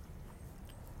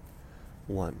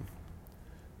1.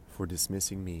 For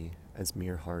dismissing me as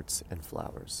mere hearts and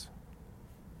flowers.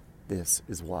 This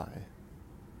is why.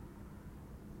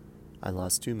 I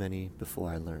lost too many before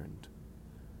I learned.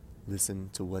 Listen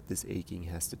to what this aching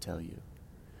has to tell you.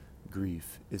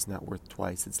 Grief is not worth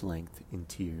twice its length in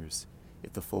tears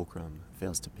if the fulcrum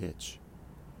fails to pitch.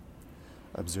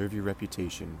 Observe your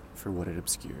reputation for what it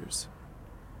obscures.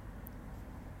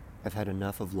 I've had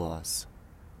enough of loss,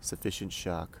 sufficient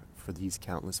shock for these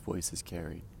countless voices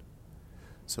carried.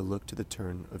 So look to the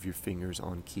turn of your fingers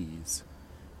on keys,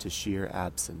 to sheer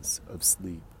absence of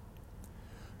sleep.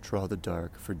 Draw the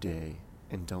dark for day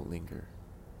and don't linger.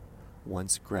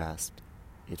 Once grasped,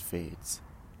 it fades.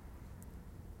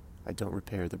 I don't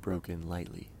repair the broken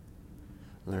lightly.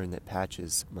 Learn that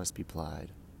patches must be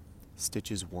plied,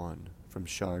 stitches won from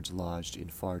shards lodged in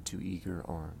far too eager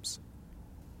arms.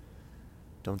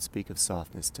 Don't speak of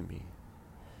softness to me.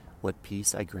 What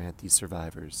peace I grant these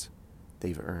survivors,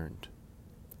 they've earned.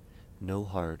 No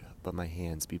heart but my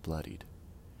hands be bloodied,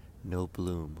 no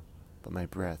bloom but my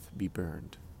breath be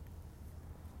burned.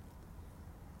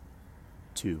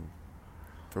 2.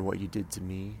 For what you did to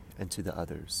me and to the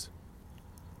others.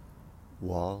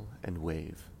 Wall and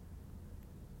wave.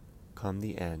 Come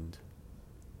the end,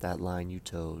 that line you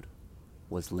towed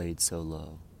was laid so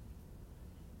low.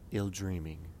 Ill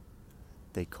dreaming,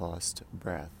 they cost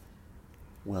breath.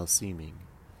 Well seeming,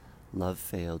 love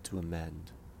failed to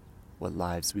amend what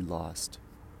lives we lost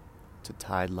to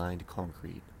tide-lined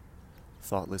concrete,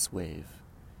 thoughtless wave,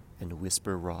 and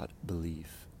whisper-wrought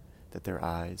belief that their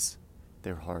eyes,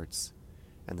 their hearts,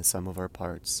 and the sum of our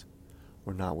parts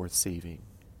were not worth saving.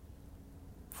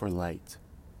 For light,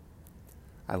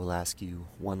 I will ask you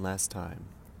one last time,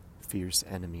 fierce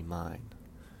enemy mine,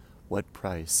 what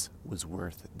price was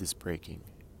worth this breaking?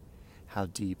 How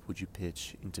deep would you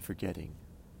pitch into forgetting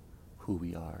who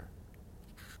we are?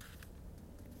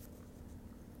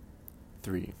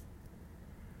 3.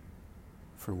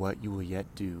 For what you will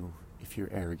yet do if your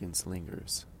arrogance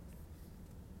lingers.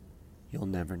 You'll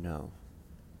never know.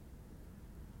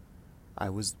 I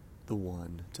was the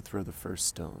one to throw the first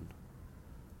stone.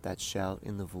 That shout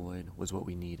in the void was what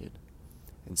we needed,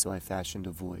 and so I fashioned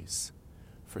a voice,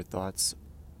 for thoughts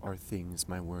are things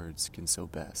my words can sow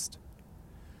best,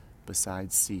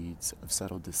 besides seeds of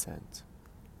subtle dissent.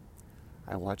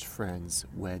 I watch friends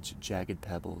wedge jagged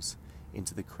pebbles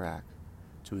into the crack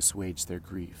to assuage their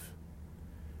grief.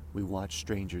 We watch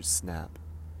strangers snap,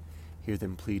 hear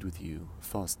them plead with you,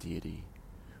 false deity,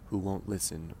 who won't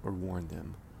listen or warn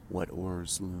them what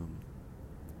horrors loom.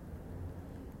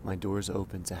 My doors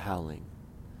open to howling,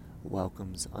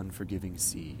 welcome's unforgiving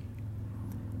sea,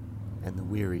 and the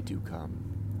weary do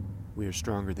come. We are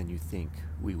stronger than you think,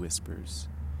 we whispers,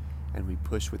 and we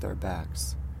push with our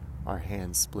backs, our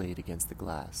hands splayed against the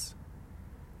glass.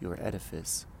 Your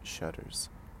edifice shudders.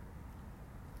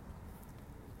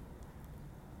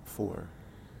 4.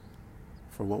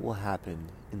 For what will happen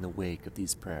in the wake of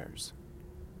these prayers?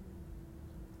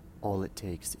 All it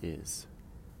takes is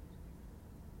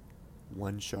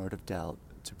one shard of doubt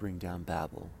to bring down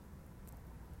Babel.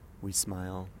 We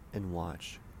smile and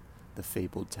watch the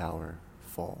fabled tower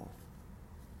fall.